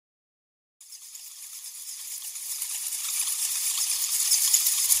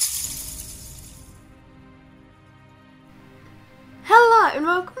And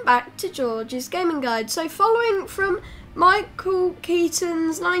welcome back to George's Gaming Guide. So following from Michael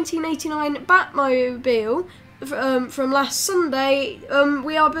Keaton's 1989 Batmobile from last Sunday,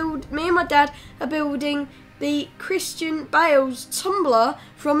 me and my dad are building the Christian Bale's Tumbler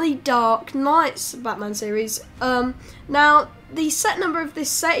from the Dark Knight Batman series. Now, the set number of this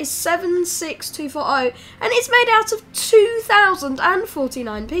set is 76240, and it's made out of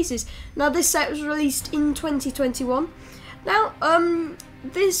 2,049 pieces. Now, this set was released in 2021. Now,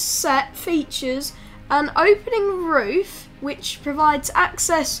 this set features an opening roof, which provides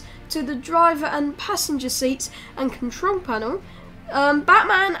access to the driver and passenger seats and control panel.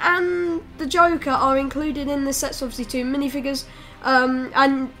 Batman and the Joker are included in this set, so obviously two minifigures,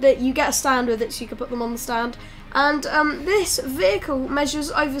 and that you get a stand with it so you can put them on the stand. And this vehicle measures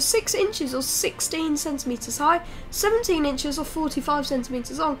over 6 inches or 16 centimetres high, 17 inches or 45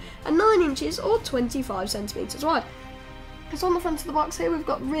 centimetres long, and 9 inches or 25 centimetres wide. So on the front of the box here we've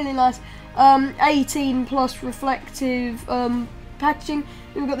got really nice 18 plus reflective packaging.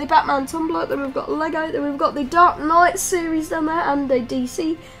 We've got the Batman Tumbler, then we've got Lego, then we've got the Dark Knight series down there and a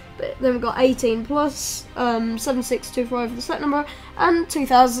DC. But then we've got 18 plus, 7624 over the set number, and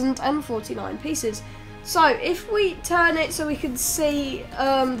 2,049 pieces. So if we turn it so we can see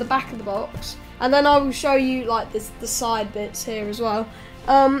the back of the box, and then I will show you like the side bits here as well.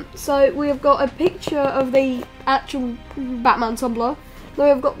 So we have got a picture of the actual Batman Tumbler.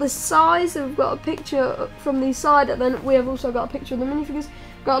 Then we've got the size, and we've got a picture from the side, and then we have also got a picture of the minifigures.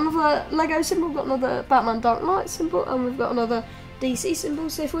 We've got another Lego symbol, we've got another Batman Dark Knight symbol, and we've got another DC symbol.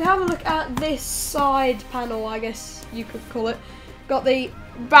 So if we have a look at this side panel, I guess you could call it, got the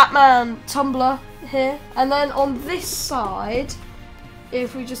Batman Tumbler here, and then on this side,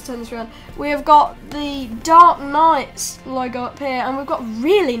 if we just turn this around, we have got the Dark Knight logo up here, and we've got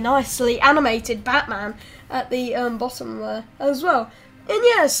really nicely animated Batman at the bottom there as well. And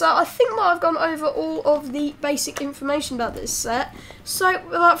yeah, so I think that I've gone over all of the basic information about this set. So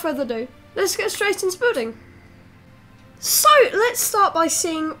without further ado, let's get straight into building. So let's start by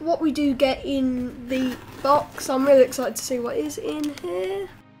seeing what we do get in the box. I'm really excited to see what is in here.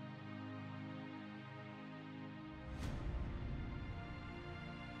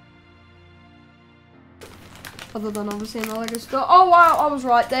 Other than obviously in the Lego store. Oh wow, I was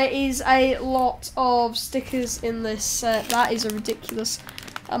right. There is a lot of stickers in this set. That is a ridiculous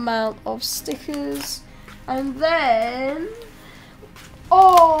amount of stickers. And then,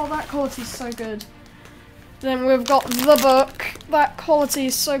 oh, that quality is so good. Then we've got the book. That quality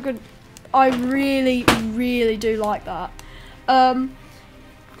is so good. I really, really do like that. And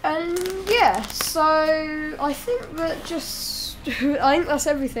yeah, so I think that I think that's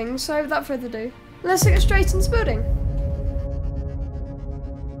everything. So without further ado, let's get straight into building.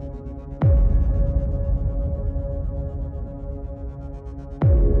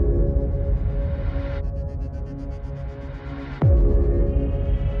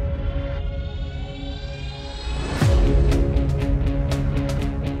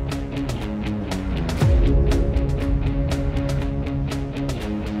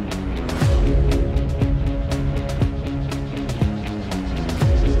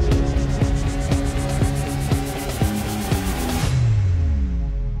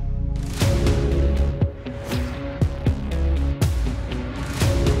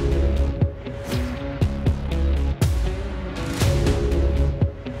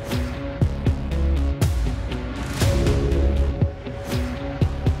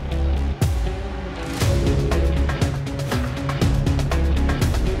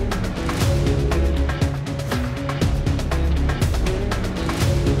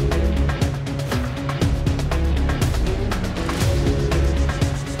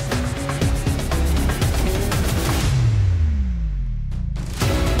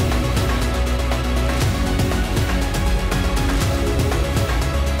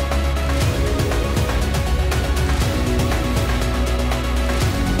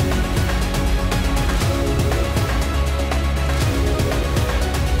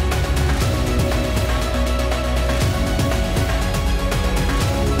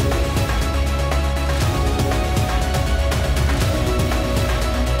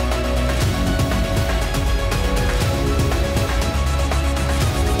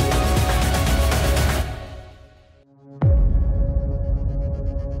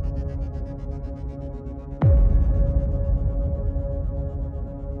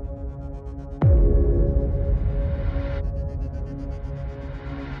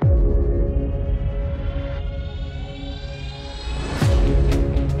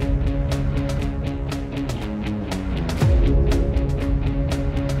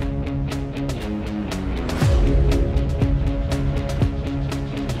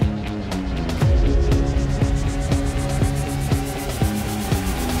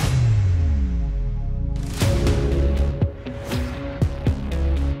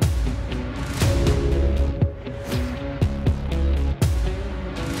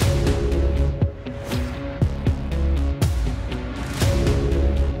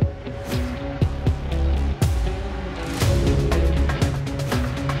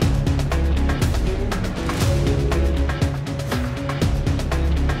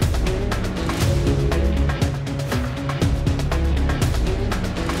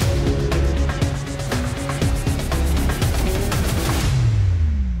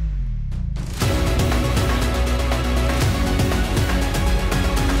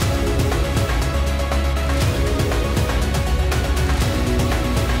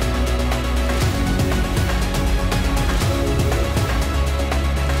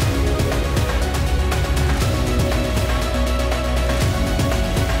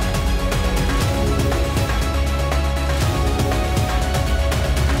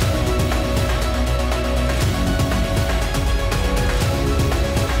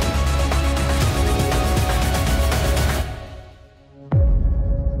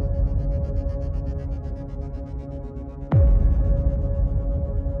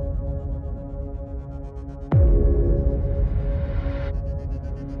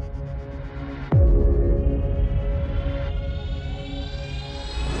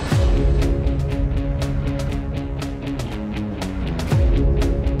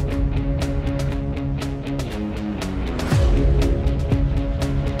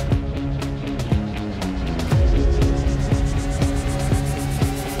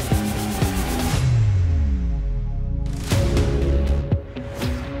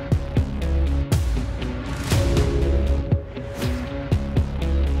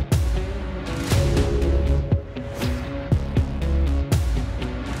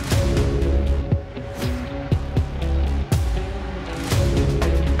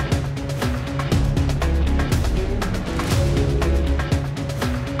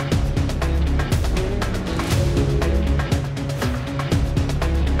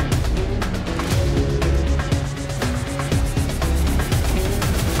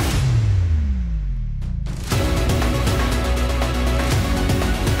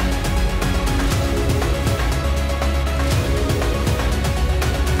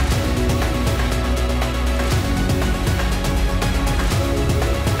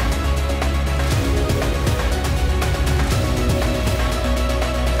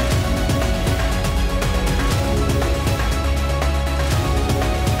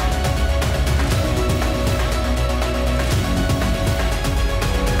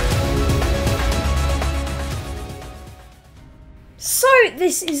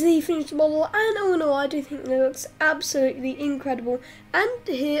 this is the finished model, and all in all, I do think it looks absolutely incredible. And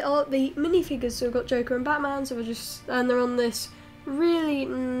here are the minifigures. So we've got Joker and Batman, so and they're on this really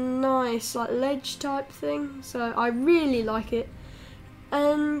nice like ledge type thing. So I really like it.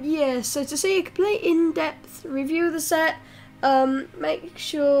 And yeah, so to see a complete in-depth review of the set, make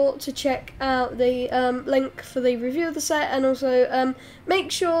sure to check out the link for the review of the set, and also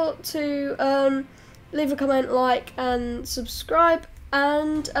make sure to leave a comment, like, and subscribe.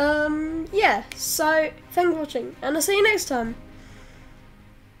 And yeah, so thanks for watching, and I'll see you next time.